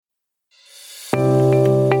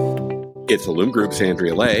It's Illum Group's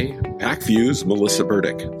Andrea Lay, PackView's Melissa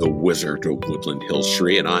Burdick, the Wizard of Woodland Hills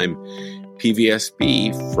Shree, and I'm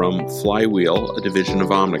PVSB from Flywheel, a division of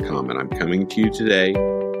Omnicom, and I'm coming to you today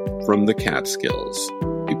from the Catskills.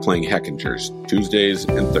 I'll be playing Heckingers Tuesdays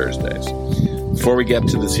and Thursdays. Before we get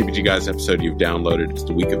to the CPG Guys episode you've downloaded, it's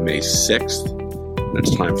the week of May 6th, and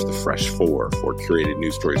it's time for the Fresh Four curated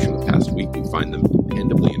news stories from the past week. We find them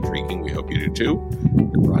dependably intriguing. We hope you do too.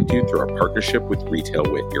 We're brought to you through our partnership with Retail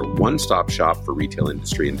Wit, your one-stop shop for retail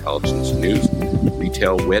industry intelligence and news.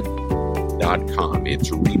 RetailWit.com. It's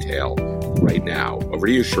retail right now. Over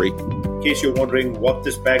to you, Shree. In case you're wondering what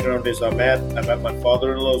this background is, I'm at my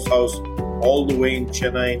father-in-law's house all the way in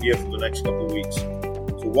Chennai, India for the next couple of weeks.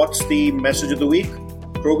 So what's the message of the week?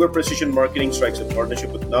 Kroger Precision Marketing strikes a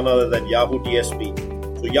partnership with none other than Yahoo DSP.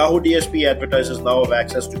 So Yahoo DSP advertisers now have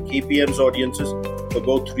access to KPM's audiences for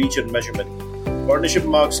both reach and measurement. Partnership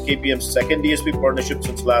marks KPM's second DSP partnership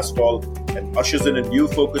since last fall and ushers in a new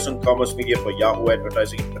focus on commerce media for Yahoo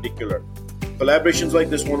advertising in particular. Collaborations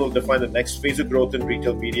like this one will define the next phase of growth in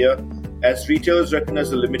retail media as retailers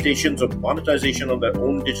recognize the limitations of monetization on their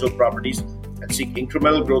own digital properties and seek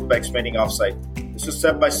incremental growth by expanding offsite. This is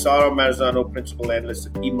said by Sara Marzano, principal analyst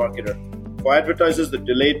at eMarketer. For advertisers, the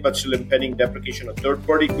delayed but still impending deprecation of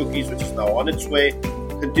third-party cookies, which is now on its way,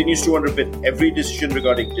 continues to underpin every decision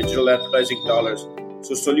regarding digital advertising dollars.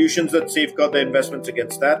 So solutions that safeguard their investments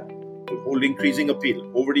against that will hold increasing appeal.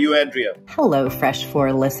 Over to you, Andrea. Hello, Fresh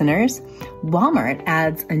 4 listeners. Walmart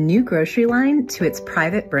adds a new grocery line to its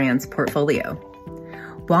private brands portfolio.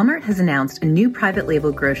 Walmart has announced a new private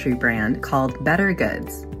label grocery brand called Better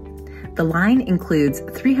Goods. The line includes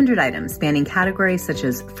 300 items spanning categories such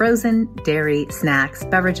as frozen, dairy, snacks,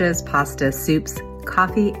 beverages, pasta, soups,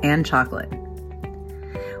 coffee, and chocolate.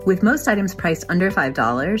 With most items priced under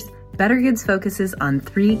 $5, Better Goods focuses on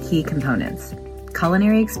three key components: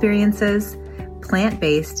 culinary experiences,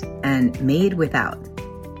 plant-based, and made without.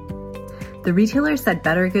 The retailer said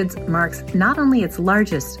Better Goods marks not only its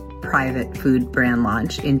largest private food brand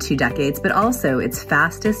launch in 2 decades, but also its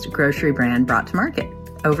fastest grocery brand brought to market.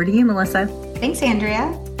 Over to you, Melissa. Thanks,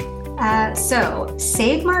 Andrea. So,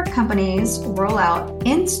 Save Mart companies roll out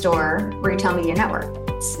in-store retail media network.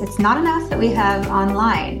 It's not enough that we have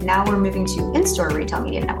online. Now we're moving to in-store retail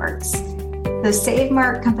media networks. The Save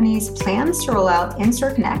Mart companies plans to roll out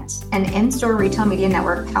In-Store Connect, an in-store retail media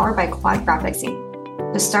network powered by Quad Graphics Inc.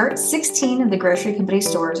 To start, 16 of the grocery company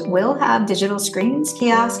stores will have digital screens,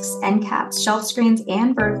 kiosks, end caps, shelf screens,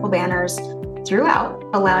 and vertical banners throughout,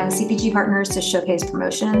 allowing CPG partners to showcase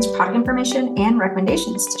promotions, product information, and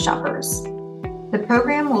recommendations to shoppers. The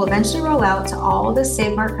program will eventually roll out to all the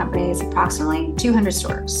Save Mart companies, approximately 200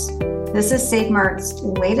 stores. This is Save Mart's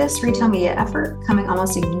latest retail media effort, coming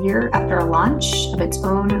almost a year after a launch of its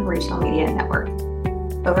own retail media network.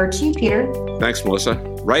 Over to you, Peter. Thanks, Melissa.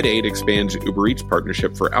 Rite Aid expands Uber Eats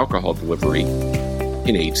partnership for alcohol delivery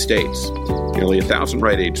in 8 states. Nearly 1,000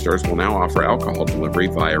 Rite Aid stores will now offer alcohol delivery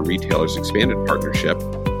via retailers' expanded partnership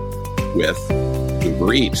with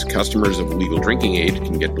Uber Eats. Customers of legal drinking age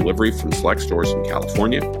can get delivery from select stores in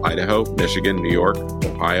California, Idaho, Michigan, New York,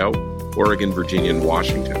 Ohio, Oregon, Virginia, and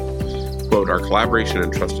Washington. Quote, "Our collaboration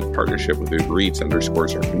and trusted partnership with Uber Eats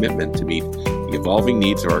underscores our commitment to meet the evolving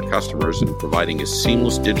needs of our customers and providing a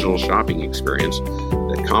seamless digital shopping experience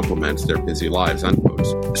that complements their busy lives," unquote,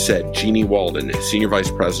 said Jeannie Walden, Senior Vice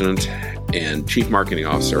President and Chief Marketing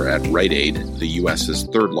Officer at Rite Aid, the U.S.'s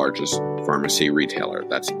third largest pharmacy retailer.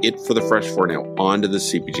 That's it for the Fresh 4. Now on to the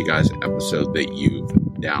CPG Guys episode that you've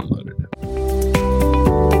downloaded.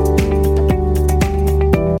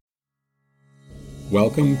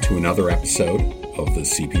 Welcome to another episode of the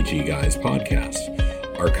CPG Guys podcast.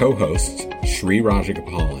 Our co-hosts, Shree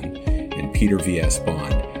Rajagopalan and Peter V.S.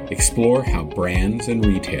 Bond, explore how brands and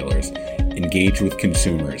retailers engage with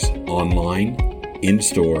consumers online,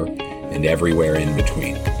 in-store, and everywhere in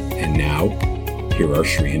between. And now, here are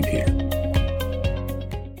Shree and Peter.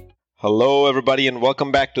 Hello, everybody, and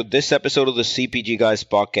welcome back to this episode of the CPG Guys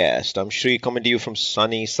podcast. I'm Shree, coming to you from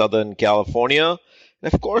sunny Southern California.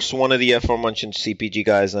 And of course, one of the aforementioned CPG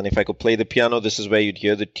guys, and if I could play the piano, this is where you'd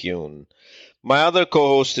hear the tune. My other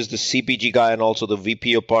co-host is the CPG guy and also the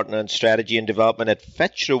VP of Partner and Strategy and Development at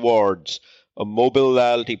Fetch Rewards, a mobile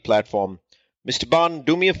loyalty platform. Mr. Bond,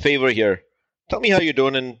 do me a favor here. Tell me how you're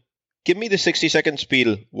doing and give me the 60-second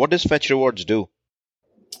spiel. What does Fetch Rewards do?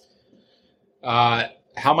 How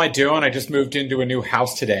am I doing? I just moved into a new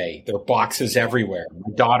house today. There are boxes everywhere.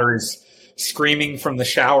 My daughter is screaming from the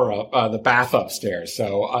the bath upstairs.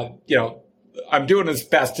 So, I'm doing as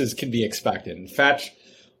best as can be expected. And Fetch,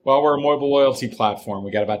 well, we're a mobile loyalty platform. We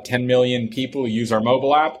got about 10 million people who use our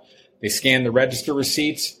mobile app. They scan the register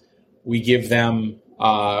receipts. we give them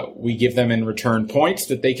in return points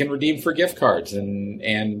that they can redeem for gift cards,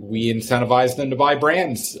 and we incentivize them to buy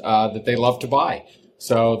brands that they love to buy.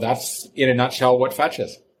 So that's, in a nutshell, what Fetch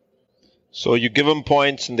is. So you give them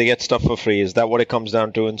points and they get stuff for free. Is that what it comes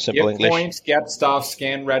down to in simple English? Get points, get stuff,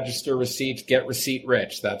 scan, register, receipts, get receipt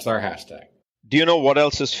rich. That's our hashtag. Do you know what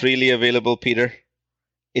else is freely available, Peter?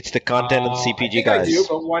 It's the content and CPG guys. I do,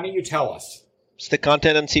 but why don't you tell us? It's the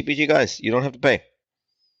content and CPG guys. You don't have to pay.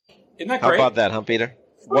 Isn't that great? How about that, huh, Peter?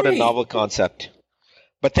 Free. What a novel concept.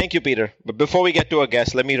 But thank you, Peter. But before we get to our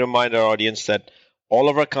guest, let me remind our audience that all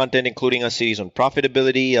of our content, including our series on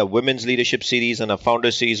profitability, our women's leadership series, and our founder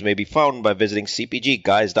series may be found by visiting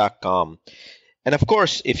cpgguys.com. And of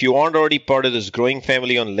course, if you aren't already part of this growing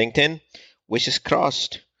family on LinkedIn, which has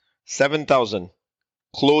crossed 7,000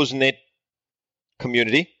 close-knit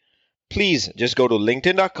community, please just go to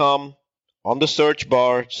linkedin.com. On the search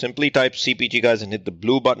bar, simply type CPG Guys and hit the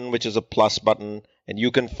blue button, which is a plus button, and you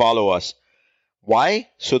can follow us. Why?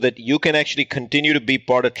 So that you can actually continue to be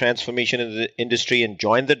part of transformation in the industry and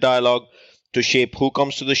join the dialogue to shape who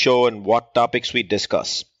comes to the show and what topics we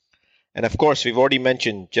discuss. And of course, we've already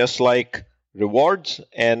mentioned, just like rewards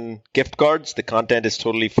and gift cards, the content is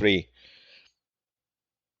totally free.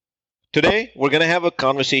 Today, we're going to have a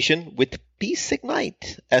conversation with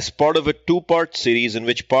PSignite as part of a two-part series in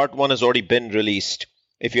which part one has already been released.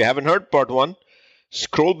 If you haven't heard part one,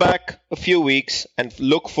 scroll back a few weeks and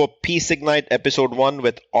look for PSignite episode 1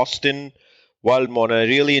 with Austin Wildmore. I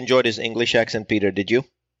really enjoyed his English accent, Peter. Did you?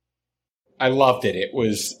 I loved it. It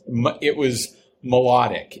was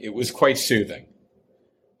melodic. It was quite soothing.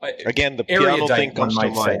 Again, the piano thing comes to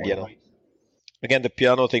mind, you know. Again, the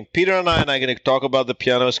piano thing. Peter and I are going to talk about the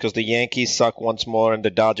pianos because the Yankees suck once more and the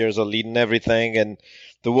Dodgers are leading everything. And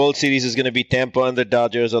the World Series is going to be Tampa and the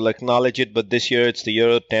Dodgers. I'll acknowledge it, but this year it's the year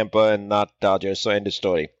of Tampa and not Dodgers. So end of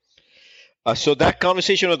story. So that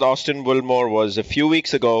conversation with Austin Wilmore was a few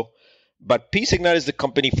weeks ago. But PSignite is the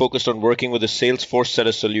company focused on working with a Salesforce set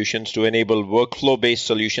of solutions to enable workflow-based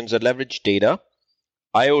solutions that leverage data,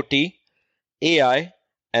 IoT, AI,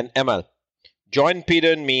 and ML. Join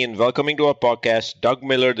Peter and me in welcoming to our podcast Doug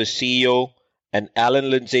Miller, the CEO, and Alan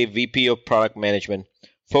Lindsay, VP of Product Management.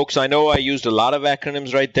 Folks, I know I used a lot of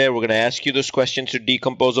acronyms right there. We're going to ask you those questions to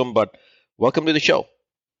decompose them, but welcome to the show.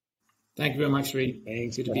 Thank you very much, Reed.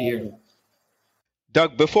 Thanks. Good to be here.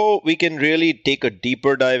 Doug, before we can really take a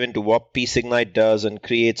deeper dive into what PSignite does and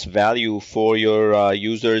creates value for your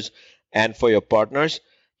users and for your partners,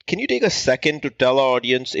 can you take a second to tell our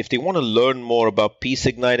audience, if they want to learn more about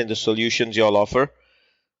PSignite and the solutions you all offer,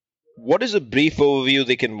 what is a brief overview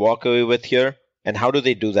they can walk away with here, and how do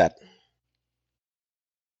they do that?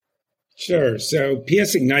 Sure. So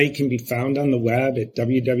PSignite can be found on the web at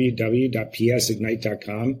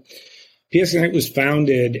www.psignite.com. PSignite was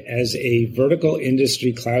founded as a vertical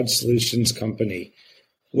industry cloud solutions company.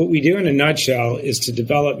 What we do in a nutshell is to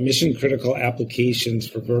develop mission-critical applications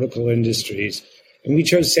for vertical industries. And we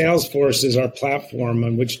chose Salesforce as our platform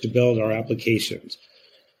on which to build our applications.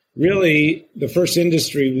 Really, the first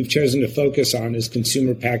industry we've chosen to focus on is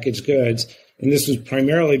consumer packaged goods. And this was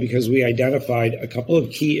primarily because we identified a couple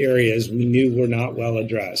of key areas we knew were not well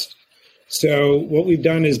addressed. So what we've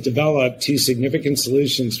done is develop two significant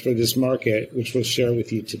solutions for this market, which we'll share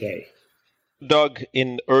with you today. Doug,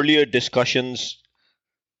 in earlier discussions,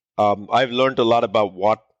 I've learned a lot about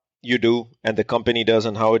what you do and the company does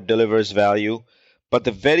and how it delivers value. But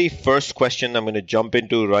the very first question I'm going to jump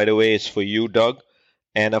into right away is for you, Doug.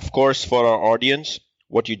 And of course, for our audience,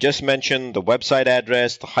 what you just mentioned, the website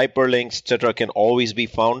address, the hyperlinks, etc., can always be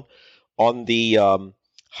found on the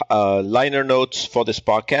liner notes for this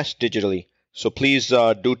podcast digitally. So please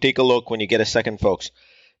do take a look when you get a second, folks.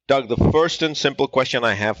 Doug, the first and simple question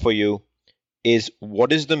I have for you is,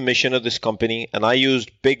 what is the mission of this company? And I used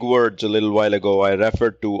big words a little while ago. I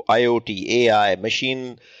referred to IoT, AI,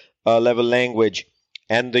 machine level language,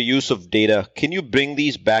 and the use of data. Can you bring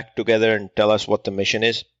these back together and tell us what the mission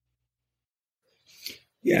is?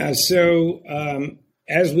 Yeah, so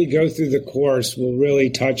as we go through the course, we'll really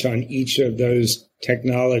touch on each of those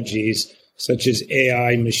technologies, such as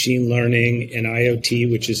AI, machine learning, and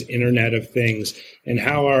IoT, which is Internet of Things, and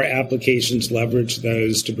how our applications leverage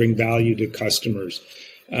those to bring value to customers.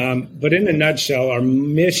 But in a nutshell, our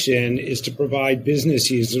mission is to provide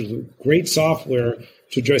business users with great software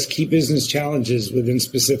to address key business challenges within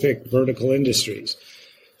specific vertical industries.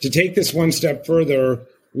 To take this one step further,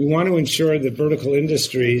 we want to ensure that vertical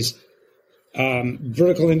industries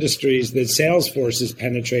that Salesforce is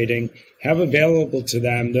penetrating have available to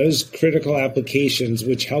them those critical applications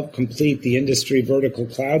which help complete the industry vertical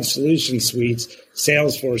cloud solution suites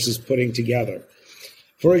Salesforce is putting together.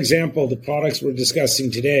 For example, the products we're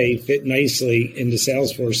discussing today fit nicely into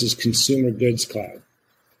Salesforce's consumer goods cloud.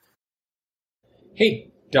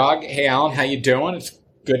 Hey, Doug. Hey, Alan. How you doing? It's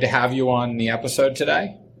good to have you on the episode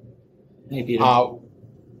today. Hey, Peter.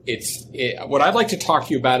 What I'd like to talk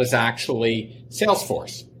to you about is actually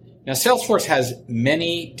Salesforce. Now, Salesforce has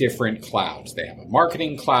many different clouds. They have a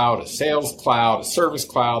marketing cloud, a sales cloud, a service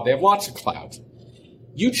cloud. They have lots of clouds.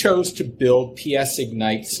 You chose to build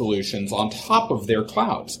PSignite solutions on top of their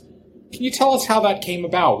clouds. Can you tell us how that came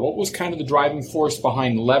about? What was kind of the driving force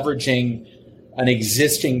behind leveraging an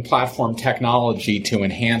existing platform technology to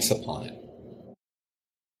enhance upon it?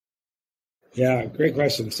 Yeah, great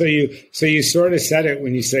question. So you sort of said it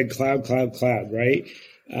when you said cloud, right?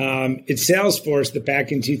 It's Salesforce that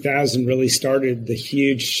back in 2000 really started the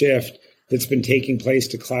huge shift that's been taking place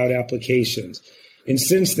to cloud applications. And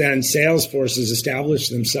since then, Salesforce has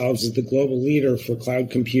established themselves as the global leader for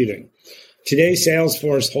cloud computing. Today,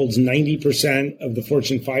 Salesforce holds 90% of the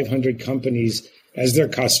Fortune 500 companies as their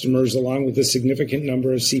customers, along with a significant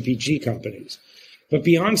number of CPG companies. But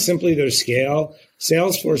beyond simply their scale,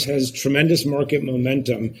 Salesforce has tremendous market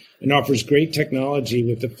momentum and offers great technology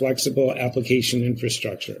with the flexible application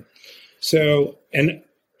infrastructure. So, and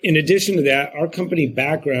in addition to that, our company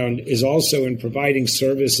background is also in providing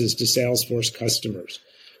services to Salesforce customers.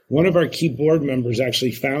 One of our key board members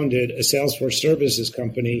actually founded a Salesforce services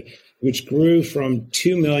company, which grew from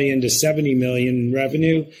 2 million to 70 million in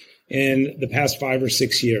revenue in the past 5 or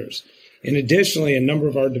 6 years. And additionally, a number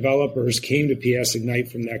of our developers came to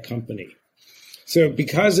PSignite from that company. So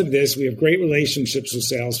because of this, we have great relationships with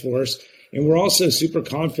Salesforce. And we're also super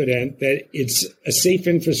confident that it's a safe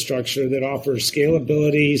infrastructure that offers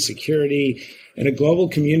scalability, security, and a global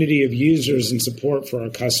community of users and support for our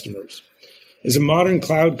customers. As a modern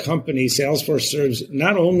cloud company, Salesforce serves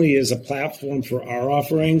not only as a platform for our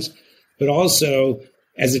offerings, but also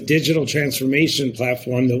as a digital transformation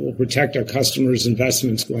platform that will protect our customers'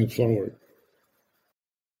 investments going forward.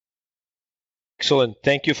 Excellent.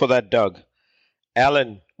 Thank you for that, Doug.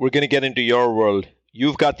 Alan, we're going to get into your world.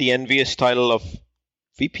 You've got the envious title of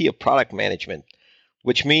VP of Product Management,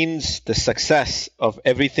 which means the success of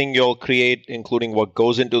everything you'll create, including what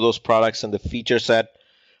goes into those products and the feature set,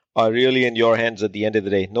 are really in your hands at the end of the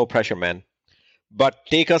day. No pressure, man. But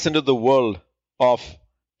take us into the world of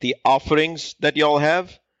the offerings that y'all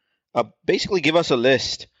have. Basically, give us a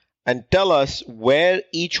list and tell us where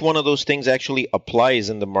each one of those things actually applies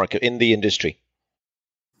in the market, in the industry.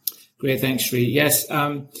 Great, thanks, Sri. Yes,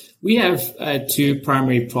 we have two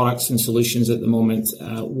primary products and solutions at the moment.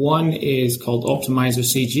 One is called Optimizer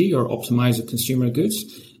CG, or Optimizer Consumer Goods,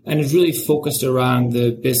 and is really focused around the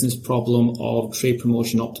business problem of trade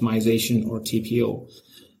promotion optimization, or TPO.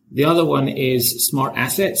 The other one is Smart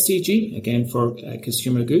Asset CG, again for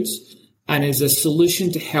consumer goods, and is a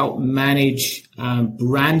solution to help manage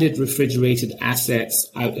branded refrigerated assets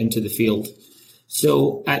out into the field.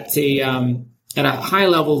 So at a high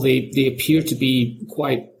level, they appear to be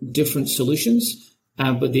quite different solutions,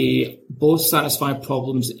 but they both satisfy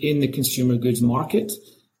problems in the consumer goods market,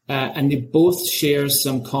 and they both share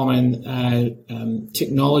some common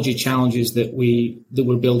technology challenges that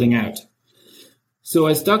we're building out. So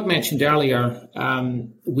as Doug mentioned earlier,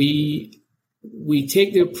 we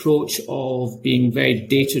take the approach of being very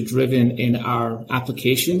data-driven in our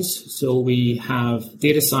applications. So we have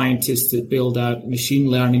data scientists that build out machine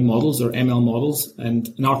learning models, or ML models, and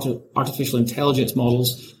artificial intelligence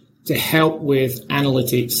models to help with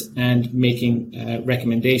analytics and making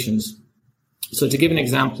recommendations. So to give an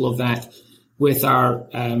example of that, with our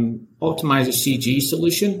Optimizer CG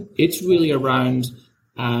solution, it's really around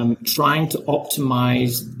trying to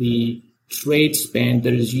optimize the trade spend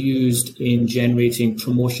that is used in generating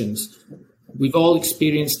promotions. We've all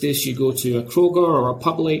experienced this. You go to a Kroger or a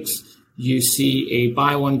Publix, you see a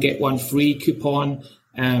buy one, get one free coupon.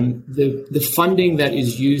 The funding that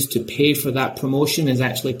is used to pay for that promotion is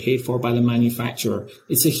actually paid for by the manufacturer.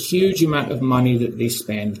 It's a huge amount of money that they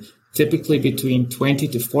spend. Typically between 20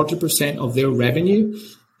 to 40% of their revenue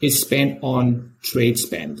is spent on trade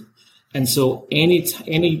spend. And so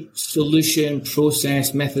any solution,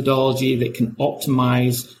 process, methodology that can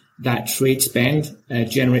optimize that trade spend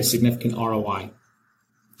generates significant ROI.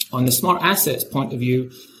 On the smart assets point of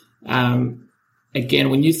view, again,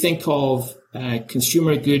 when you think of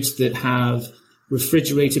consumer goods that have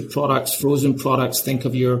refrigerated products, frozen products, think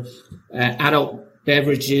of your adult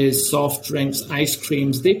beverages, soft drinks, ice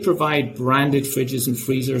creams. They provide branded fridges and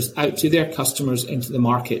freezers out to their customers into the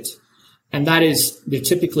market. And they're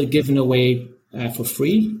typically given away for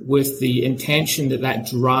free with the intention that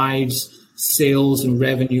drives sales and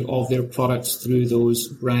revenue of their products through those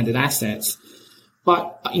branded assets.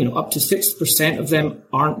 But, up to 6% of them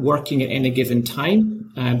aren't working at any given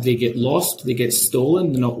time. They get lost, they get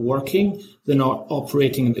stolen, they're not working, they're not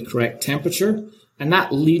operating at the correct temperature. And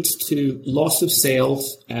that leads to loss of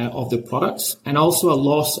sales of the products and also a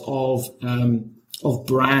loss of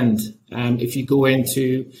brand. If you go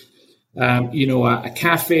into, a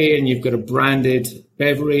cafe and you've got a branded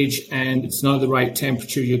beverage and it's not the right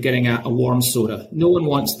temperature, you're getting a warm soda. No one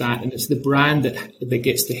wants that, and it's the brand that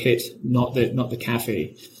gets the hit, not the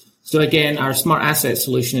cafe. So again, our smart asset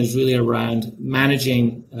solution is really around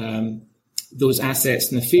managing those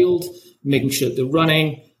assets in the field, making sure that they're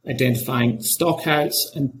running, identifying stockouts,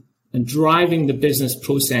 and driving the business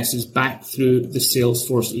processes back through the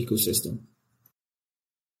Salesforce ecosystem.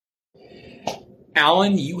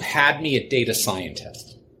 Alan, you had me at data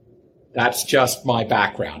scientist. That's just my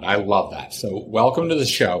background. I love that. So welcome to the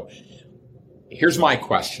show. Here's my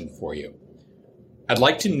question for you. I'd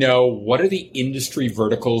like to know, what are the industry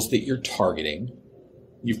verticals that you're targeting?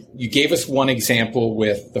 You gave us one example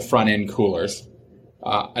with the front-end coolers.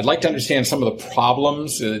 I'd like to understand some of the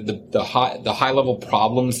problems, the high-level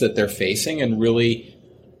problems that they're facing, and really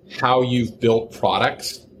how you've built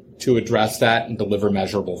products to address that and deliver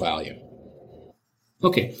measurable value.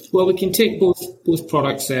 Okay, well, we can take both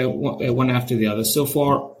products one after the other. So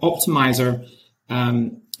for Optimizer,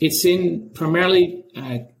 it's in primarily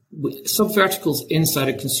sub-verticals inside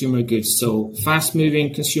of consumer goods. So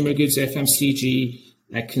fast-moving consumer goods, FMCG,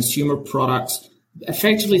 consumer products.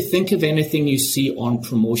 Effectively, think of anything you see on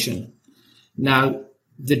promotion. Now,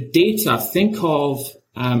 the data, think of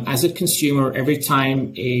as a consumer, every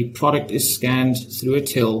time a product is scanned through a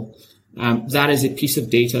till, that is a piece of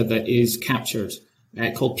data that is captured.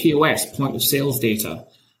 Called POS, point of sales data.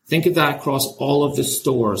 Think of that across all of the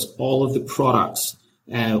stores, all of the products.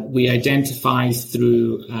 We identify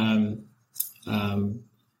through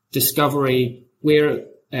discovery where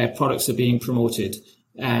products are being promoted.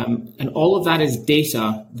 And all of that is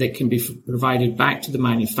data that can be provided back to the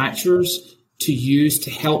manufacturers to use to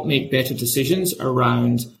help make better decisions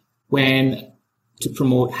around when to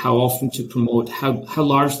promote, how often to promote, how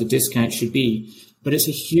large the discount should be. But it's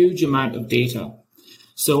a huge amount of data.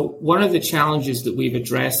 So one of the challenges that we've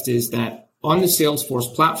addressed is that on the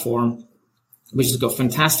Salesforce platform, which has got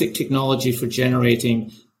fantastic technology for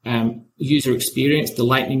generating user experience, the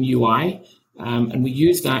Lightning UI, and we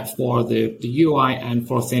use that for the UI and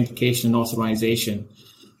for authentication and authorization.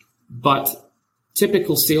 But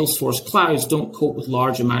typical Salesforce clouds don't cope with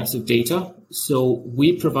large amounts of data. So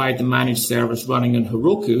we provide the managed service running on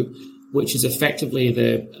Heroku, which is effectively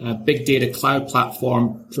the big data cloud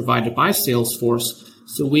platform provided by Salesforce.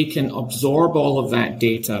 So we can absorb all of that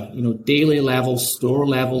data, daily level, store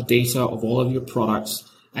level data of all of your products,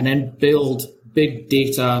 and then build big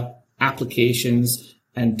data applications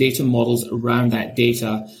and data models around that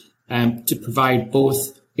data to provide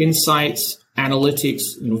both insights, analytics,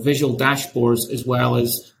 visual dashboards, as well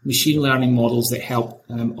as machine learning models that help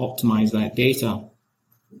optimize that data.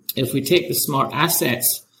 If we take the smart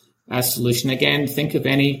assets solution, again, think of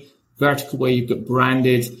any vertical where you've got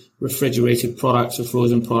branded refrigerated products or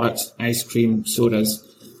frozen products, ice cream, sodas.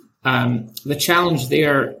 The challenge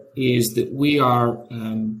there is that we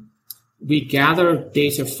gather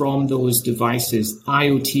data from those devices,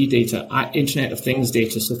 IoT data, Internet of Things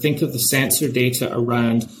data. So think of the sensor data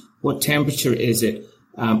around what temperature is it,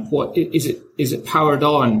 what is it powered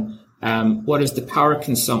on, what is the power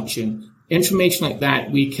consumption. Information like that,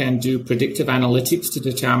 we can do predictive analytics to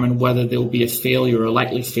determine whether there will be a failure or a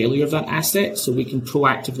likely failure of that asset. So we can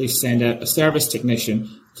proactively send out a service technician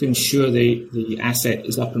to ensure the asset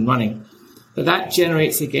is up and running. But that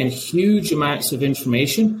generates, again, huge amounts of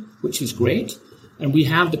information, which is great. And we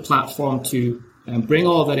have the platform to bring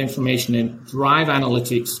all of that information in, drive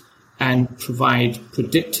analytics, and provide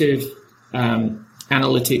predictive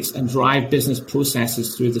analytics and drive business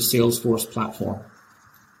processes through the Salesforce platform.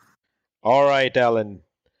 All right, Alan,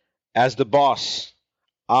 as the boss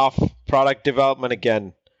of product development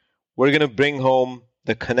again, we're going to bring home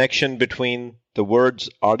the connection between the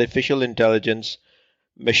words artificial intelligence,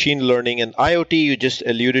 machine learning, and IoT you just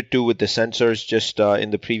alluded to with the sensors just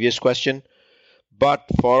in the previous question. But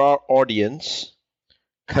for our audience,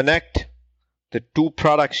 connect the two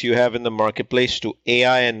products you have in the marketplace to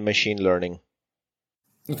AI and machine learning.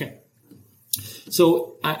 Okay.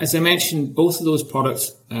 So as I mentioned, both of those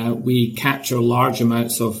products, we capture large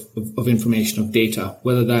amounts of information, of data,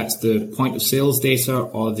 whether that's the point of sales data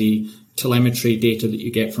or the telemetry data that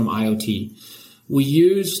you get from IoT. We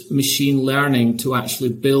use machine learning to actually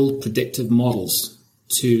build predictive models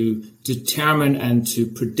to determine and to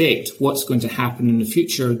predict what's going to happen in the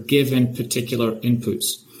future given particular inputs.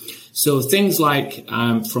 So things like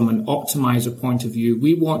from an optimizer point of view,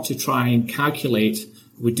 we want to try and calculate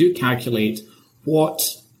what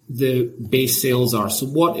the base sales are. So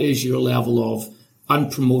what is your level of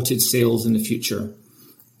unpromoted sales in the future?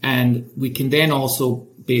 And we can then also,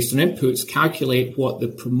 based on inputs, calculate what the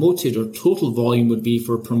promoted or total volume would be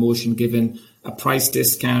for a promotion given a price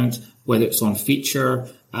discount, whether it's on feature,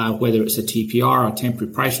 whether it's a TPR, a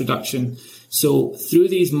temporary price reduction. So through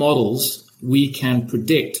these models, we can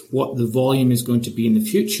predict what the volume is going to be in the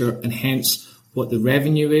future and hence what the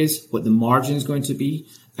revenue is, what the margin is going to be.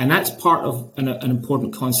 And that's part of an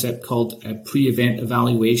important concept called a pre-event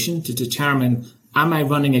evaluation to determine, am I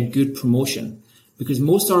running a good promotion? Because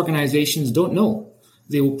most organizations don't know.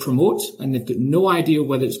 They will promote and they've got no idea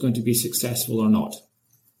whether it's going to be successful or not.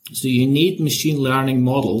 So you need machine learning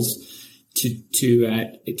models to do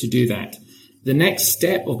that. The next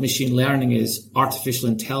step of machine learning is artificial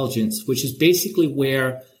intelligence, which is basically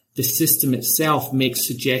where the system itself makes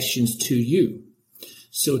suggestions to you.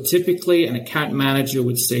 So typically an account manager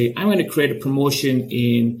would say, I'm going to create a promotion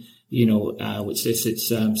in, which is it's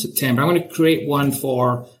September. I'm going to create one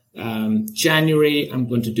for January. I'm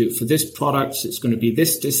going to do it for this product. It's going to be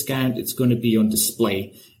this discount. It's going to be on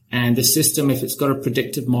display. And the system, if it's got a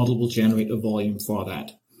predictive model, will generate a volume for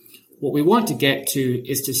that. What we want to get to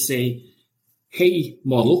is to say, hey,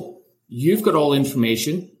 model, you've got all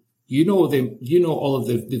information. You know all of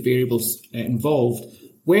the variables involved.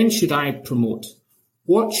 When should I promote?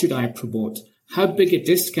 What should I promote? How big a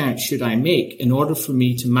discount should I make in order for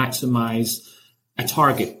me to maximize a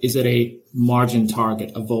target? Is it a margin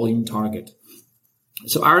target, a volume target?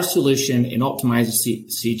 So our solution in Optimizer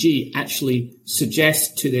CG actually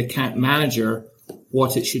suggests to the account manager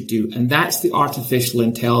what it should do. And that's the artificial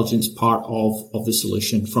intelligence part of the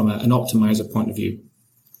solution from an optimizer point of view.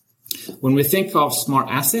 When we think of smart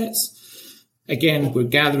assets, again, we're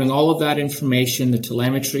gathering all of that information, the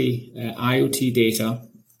telemetry, IoT data,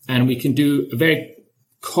 and we can do a very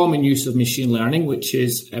common use of machine learning, which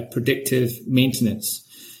is predictive maintenance.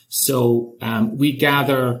 So we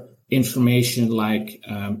gather information like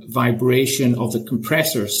vibration of the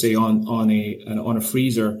compressor, say on a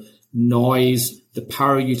freezer, noise, the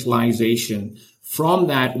power utilization. From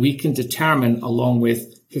that, we can determine, along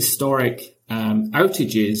with historic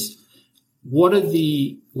outages,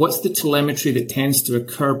 what's the telemetry that tends to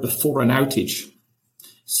occur before an outage.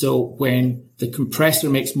 So when the compressor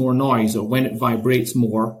makes more noise or when it vibrates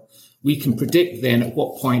more, we can predict then at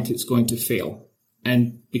what point it's going to fail.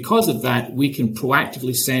 And because of that, we can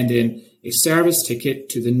proactively send in a service ticket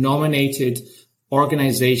to the nominated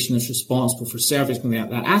organization that's responsible for servicing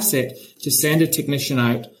that asset to send a technician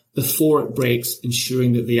out before it breaks,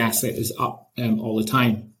 ensuring that the asset is up all the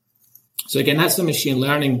time. So again, that's a machine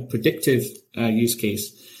learning predictive use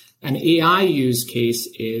case. An AI use case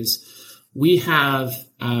is we have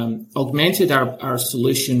augmented our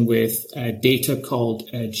solution with data called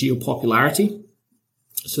geopopularity.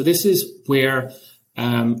 So this is where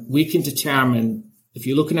we can determine, if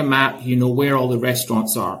you look at a map, you know where all the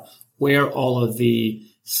restaurants are, where all of the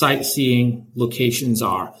sightseeing locations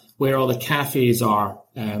are, where all the cafes are,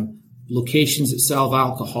 locations that sell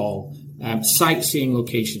alcohol, sightseeing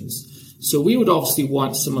locations. So we would obviously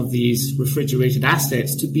want some of these refrigerated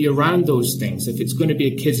assets to be around those things. If it's going to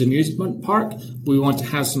be a kids' amusement park, we want to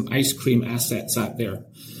have some ice cream assets out there.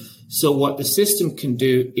 So what the system can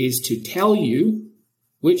do is to tell you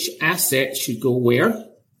which asset should go where.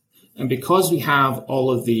 And because we have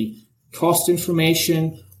all of the cost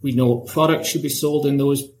information, we know what product should be sold in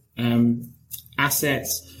those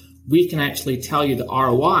assets, we can actually tell you the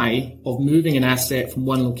ROI of moving an asset from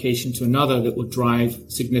one location to another that will drive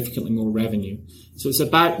significantly more revenue. So it's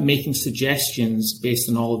about making suggestions based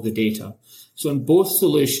on all of the data. So in both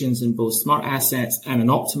solutions, in both smart assets and an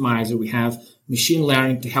optimizer, we have machine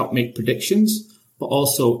learning to help make predictions, but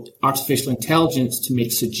also artificial intelligence to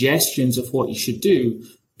make suggestions of what you should do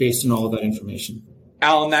based on all of that information.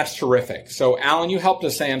 Alan, that's terrific. So Alan, you helped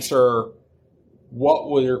us answer what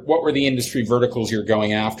were the industry verticals you're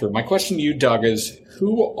going after. My question to you, Doug, is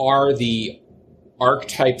who are the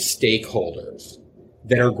archetype stakeholders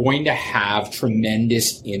that are going to have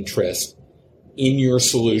tremendous interest in your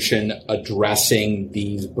solution addressing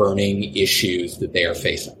these burning issues that they are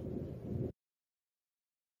facing?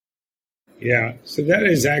 Yeah, so that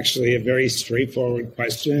is actually a very straightforward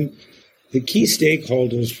question. The key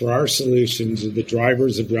stakeholders for our solutions are the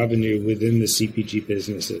drivers of revenue within the CPG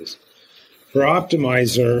businesses. For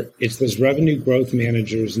Optimizer, it's those revenue growth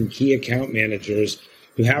managers and key account managers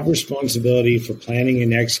who have responsibility for planning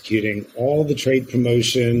and executing all the trade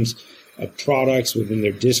promotions of products within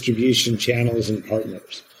their distribution channels and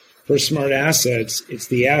partners. For smart assets, it's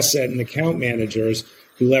the asset and account managers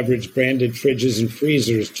who leverage branded fridges and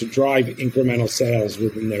freezers to drive incremental sales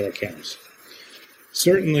within their accounts.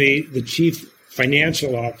 Certainly, the chief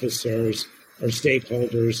financial officers are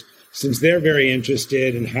stakeholders, since they're very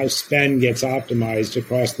interested in how spend gets optimized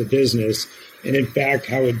across the business and, in fact,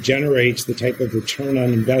 how it generates the type of return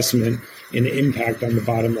on investment and impact on the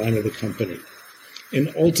bottom line of the company.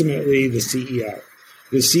 And ultimately, the CEO.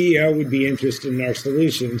 The CEO would be interested in our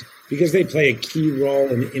solutions because they play a key role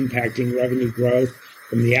in impacting revenue growth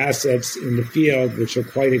from the assets in the field, which are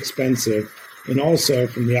quite expensive, and also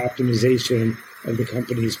from the optimization of the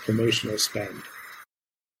company's promotional spend.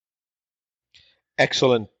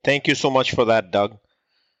 Excellent. Thank you so much for that, Doug.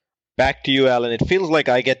 Back to you, Alan. It feels like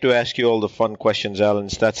I get to ask you all the fun questions, Alan.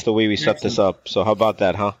 That's the way we set this up. So how about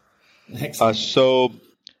that, huh? Excellent. So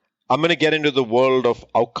I'm going to get into the world of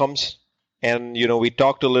outcomes. And, we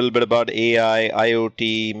talked a little bit about AI,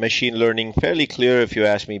 IoT, machine learning, fairly clear if you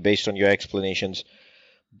ask me based on your explanations.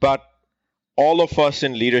 But all of us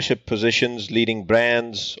in leadership positions, leading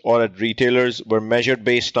brands or at retailers, were measured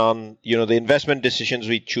based on, the investment decisions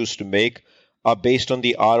we choose to make are based on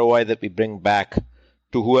the ROI that we bring back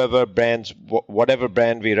to whatever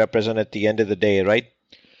brand we represent at the end of the day, right?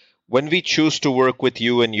 When we choose to work with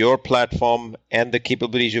you and your platform and the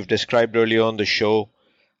capabilities you've described earlier on the show,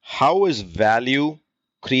 how is value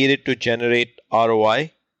created to generate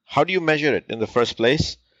ROI? How do you measure it in the first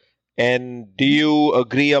place? And do you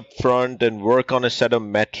agree up front and work on a set of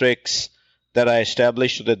metrics that are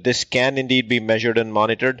established so that this can indeed be measured and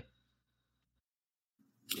monitored?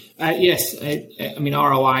 Yes. I mean,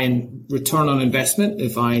 ROI and return on investment,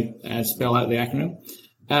 if I spell out the acronym,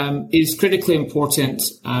 is critically important,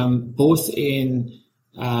 both in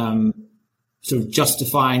sort of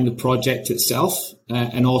justifying the project itself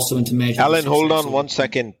and also into measuring. Alan, hold on one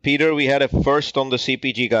second. Peter, we had a first on the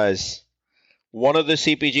CPG guys. One of the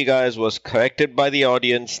CPG guys was corrected by the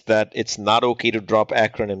audience that it's not okay to drop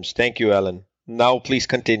acronyms. Thank you, Alan. Now, please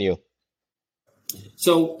continue.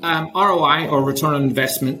 So ROI, or return on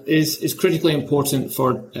investment, is critically important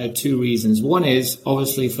for two reasons. One is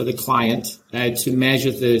obviously for the client to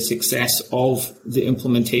measure the success of the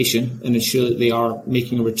implementation and ensure that they are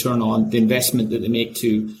making a return on the investment that they make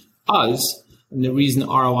to us. And the reason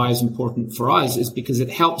ROI is important for us is because it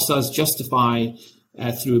helps us justify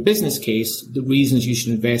through a business case the reasons you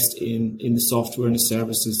should invest in the software and the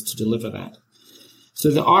services to deliver that. So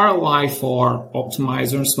the ROI for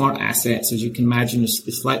Optimizer and Smart Assets, as you can imagine, is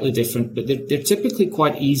slightly different, but they're typically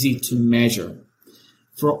quite easy to measure.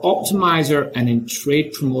 For Optimizer and in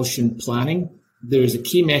trade promotion planning, there's a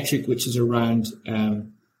key metric which is around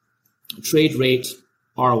trade rate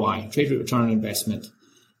ROI, trade rate return on investment.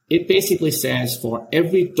 It basically says for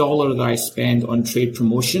every dollar that I spend on trade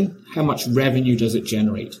promotion, how much revenue does it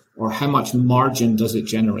generate, or how much margin does it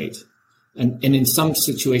generate? And in some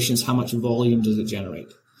situations, how much volume does it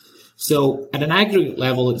generate? So at an aggregate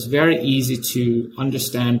level, it's very easy to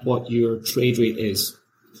understand what your trade rate is.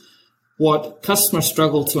 What customers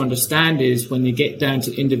struggle to understand is when they get down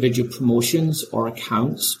to individual promotions or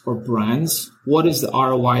accounts or brands, what is the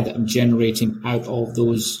ROI that I'm generating out of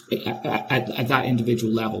those at that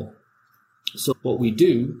individual level? So what we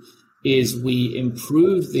do is we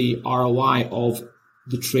improve the ROI of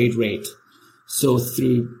the trade rate. So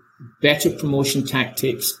through better promotion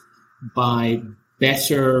tactics, by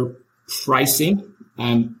better pricing.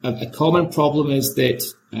 A common problem is that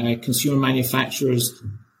consumer manufacturers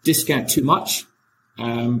discount too much.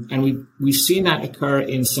 And we've seen that occur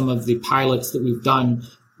in some of the pilots that we've done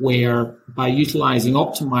where by utilizing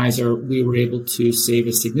Optimizer, we were able to save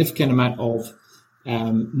a significant amount of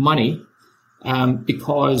money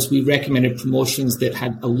because we recommended promotions that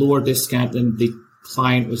had a lower discount than the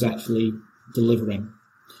client was actually delivering.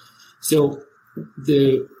 So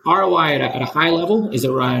the ROI at a high level is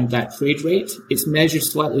around that trade rate. It's measured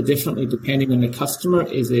slightly differently depending on the customer.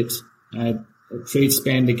 Is it trade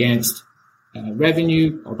spend against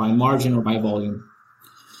revenue, or by margin, or by volume?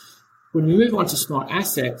 When we move on to smart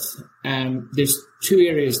assets, there's two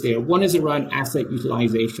areas there. One is around asset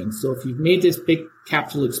utilization. So if you've made this big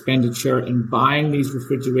capital expenditure in buying these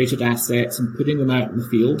refrigerated assets and putting them out in the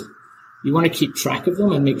field, you want to keep track of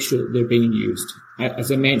them and make sure that they're being used.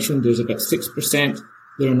 As I mentioned, there's about 6%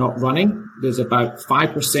 that are not running. There's about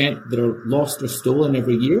 5% that are lost or stolen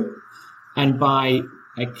every year. And by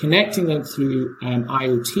connecting them through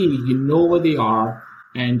IoT, you know where they are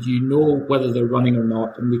and you know whether they're running or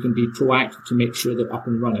not, and we can be proactive to make sure they're up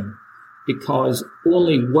and running. Because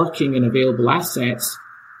only working and available assets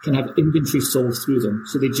can have inventory sold through them.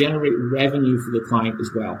 So they generate revenue for the client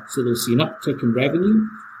as well. So they'll see an uptick in revenue,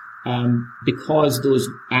 because those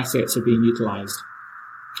assets are being utilized.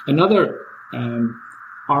 Another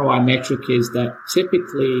ROI metric is that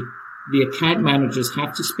typically the account managers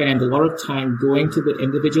have to spend a lot of time going to the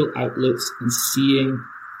individual outlets and seeing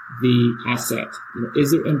the asset.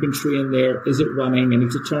 Is there inventory in there? Is it running? I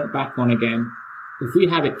need to turn it back on again. If we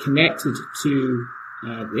have it connected to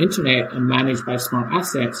the internet and managed by smart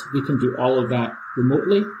assets, we can do all of that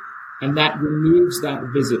remotely, and that removes that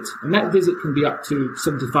visit. And that visit can be up to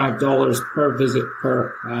 $75 per visit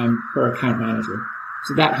per account manager.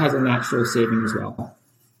 So that has a natural saving as well.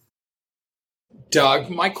 Doug,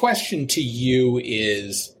 my question to you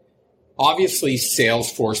is, obviously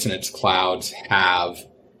Salesforce and its clouds have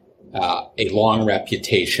a long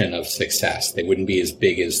reputation of success. They wouldn't be as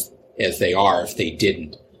big as they are if they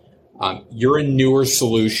didn't. You're a newer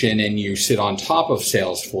solution and you sit on top of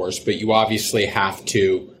Salesforce, but you obviously have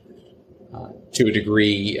to a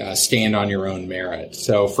degree, stand on your own merit.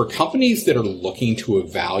 So for companies that are looking to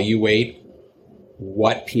evaluate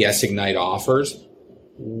what PSignite offers,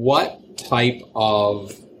 what type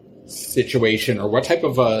of situation or what type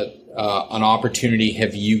of an opportunity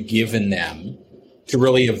have you given them to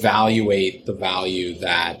really evaluate the value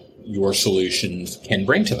that your solutions can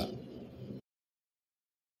bring to them?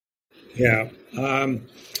 Yeah.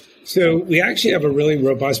 So we actually have a really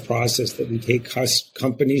robust process that we take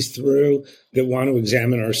companies through that want to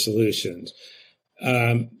examine our solutions.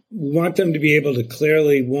 We want them to be able to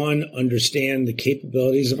clearly, one, understand the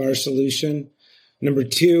capabilities of our solution. Number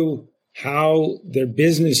two, how their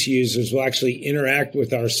business users will actually interact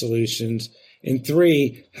with our solutions. And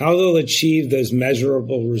three, how they'll achieve those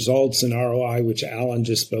measurable results in ROI, which Alan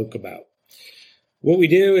just spoke about. What we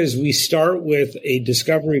do is we start with a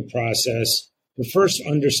discovery process to first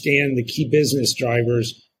understand the key business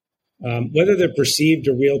drivers, whether they're perceived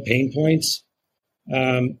or real pain points.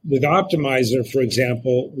 With Optimizer, for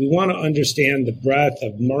example, we want to understand the breadth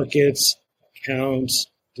of markets, accounts,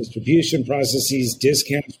 distribution processes,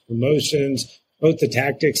 discounts, promotions, both the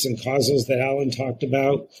tactics and causals that Alan talked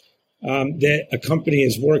about that a company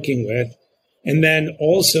is working with, and then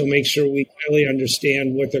also make sure we really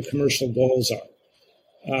understand what their commercial goals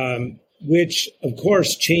are, which, of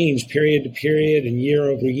course, change period to period and year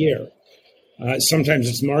over year. Sometimes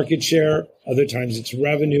it's market share, other times it's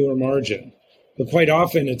revenue or margin, but quite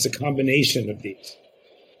often it's a combination of these.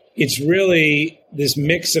 It's really this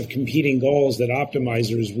mix of competing goals that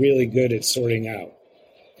Optimizer is really good at sorting out.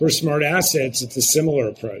 For smart assets, it's a similar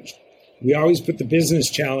approach. We always put the business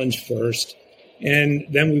challenge first, and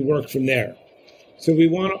then we work from there. So we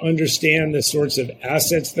want to understand the sorts of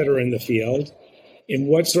assets that are in the field, in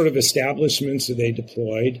what sort of establishments are they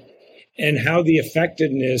deployed, and how the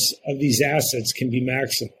effectiveness of these assets can be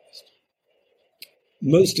maximized.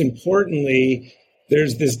 Most importantly,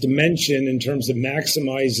 there's this dimension in terms of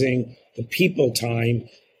maximizing the people time,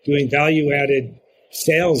 doing value-added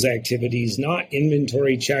sales activities, not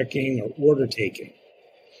inventory checking or order taking.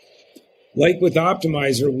 Like with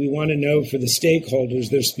Optimizer, we want to know for the stakeholders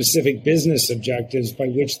their specific business objectives by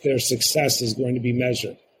which their success is going to be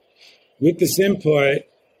measured. With this input,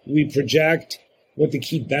 we project what the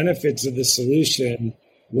key benefits of the solution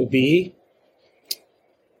will be.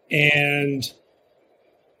 And,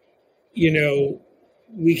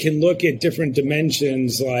 we can look at different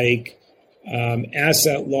dimensions like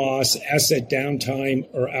asset loss, asset downtime,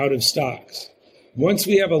 or out of stocks. Once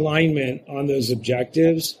we have alignment on those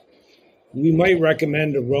objectives, we might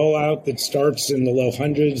recommend a rollout that starts in the low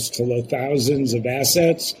hundreds to low thousands of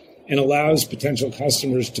assets and allows potential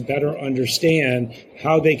customers to better understand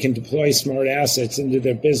how they can deploy smart assets into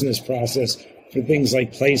their business process for things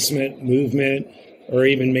like placement, movement, or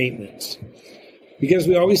even maintenance. Because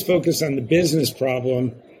we always focus on the business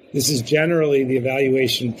problem, this is generally the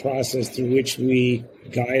evaluation process through which we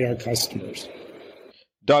guide our customers.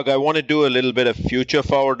 Doug, I want to do a little bit of future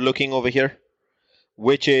forward looking over here,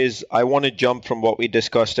 which is I want to jump from what we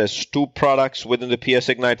discussed as two products within the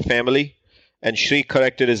PSignite family. And Shri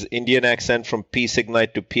corrected his Indian accent from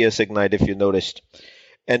PSignite to PSignite, if you noticed.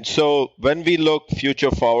 And so when we look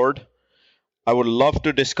future forward, I would love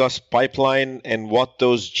to discuss pipeline and what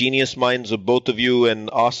those genius minds of both of you and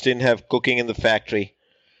Austin have cooking in the factory.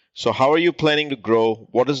 So how are you planning to grow?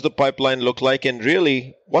 What does the pipeline look like? And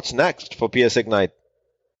really, what's next for PSignite?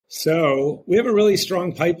 So we have a really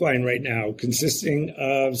strong pipeline right now consisting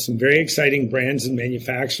of some very exciting brands and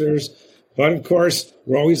manufacturers. But of course,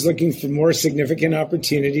 we're always looking for more significant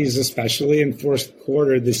opportunities, especially in fourth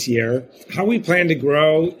quarter this year. How we plan to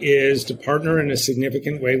grow is to partner in a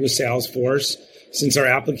significant way with Salesforce, since our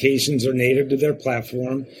applications are native to their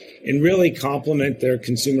platform, and really complement their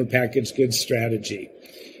consumer packaged goods strategy.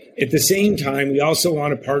 At the same time, we also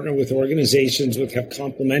want to partner with organizations which have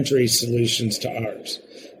complementary solutions to ours.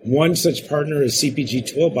 One such partner is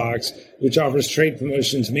CPG Toolbox, which offers trade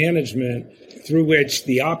promotions management through which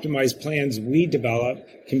the optimized plans we develop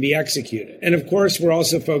can be executed. And of course, we're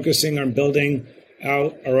also focusing on building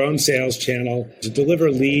out our own sales channel to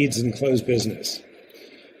deliver leads and close business.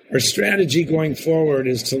 Our strategy going forward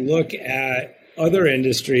is to look at other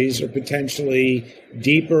industries or potentially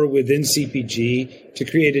deeper within CPG to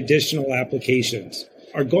create additional applications.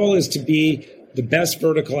 Our goal is to be the best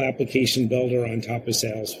vertical application builder on top of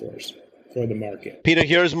Salesforce for the market. Peter,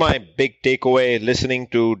 here's my big takeaway listening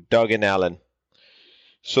to Doug and Alan.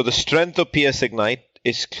 So the strength of PSignite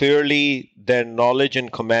is clearly their knowledge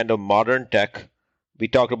and command of modern tech. We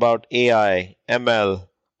talked about AI, ML,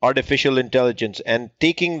 artificial intelligence, and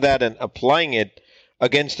taking that and applying it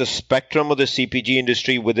against the spectrum of the CPG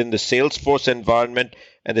industry within the Salesforce environment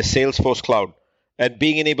and the Salesforce cloud, and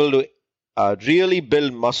being able to really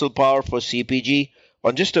build muscle power for CPG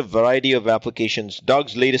on just a variety of applications.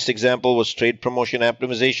 Doug's latest example was trade promotion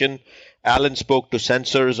optimization. Alan spoke to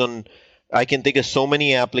sensors on, I can think of so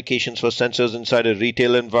many applications for sensors inside a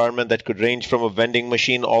retail environment that could range from a vending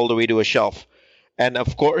machine all the way to a shelf. And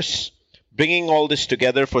of course, bringing all this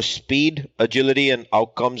together for speed, agility, and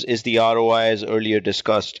outcomes is the ROI as earlier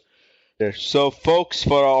discussed. So folks,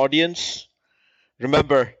 for our audience,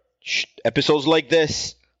 remember, episodes like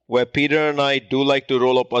this, where Peter and I do like to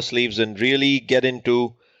roll up our sleeves and really get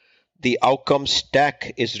into the outcomes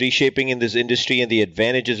tech is reshaping in this industry and the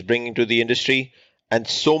advantages bringing to the industry. And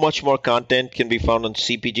so much more content can be found on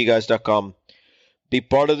cpgguys.com. Be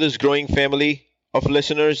part of this growing family of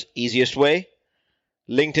listeners. Easiest way,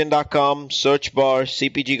 linkedin.com, search bar,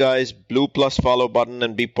 CPG Guys, blue plus follow button,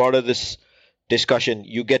 and be part of this discussion.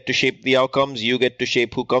 You get to shape the outcomes. You get to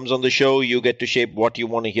shape who comes on the show. You get to shape what you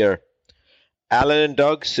want to hear. Alan and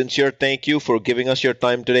Doug, sincere thank you for giving us your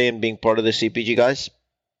time today and being part of the CPG Guys.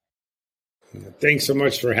 Thanks so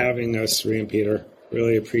much for having us, Sri and Peter.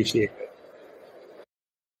 Really appreciate it.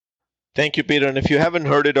 Thank you, Peter. And if you haven't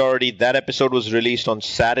heard it already, that episode was released on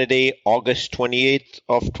Saturday, August 28th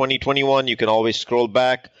of 2021. You can always scroll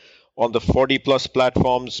back on the 40-plus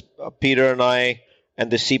platforms Peter and I and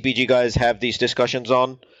the CPG Guys have these discussions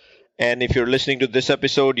on. And if you're listening to this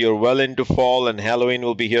episode, you're well into fall and Halloween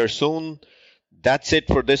will be here soon. That's it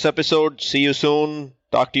for this episode. See you soon.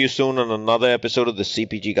 Talk to you soon on another episode of the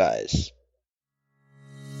CPG Guys.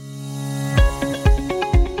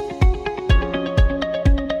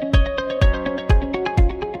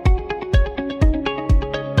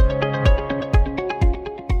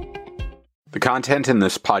 The content in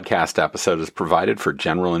this podcast episode is provided for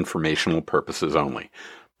general informational purposes only.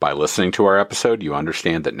 By listening to our episode, you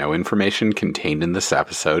understand that no information contained in this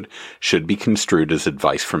episode should be construed as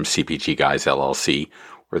advice from CPG Guys LLC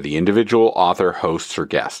or the individual author, hosts, or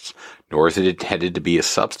guests, nor is it intended to be a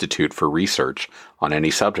substitute for research on any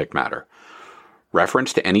subject matter.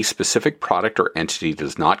 Reference to any specific product or entity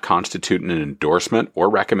does not constitute an endorsement or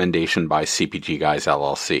recommendation by CPG Guys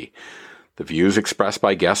LLC. The views expressed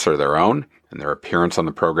by guests are their own, and their appearance on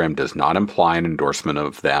the program does not imply an endorsement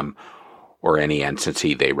of them or any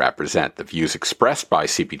entity they represent. The views expressed by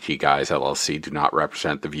CPG Guys LLC do not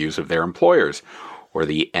represent the views of their employers or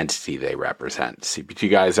the entity they represent. CPG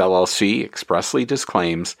Guys LLC expressly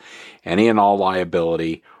disclaims any and all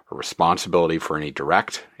liability or responsibility for any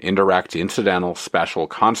direct, indirect, incidental, special,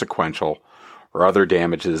 consequential, or other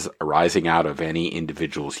damages arising out of any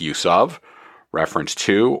individual's use of, reference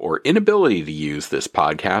to, or inability to use this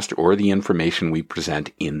podcast or the information we present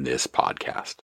in this podcast.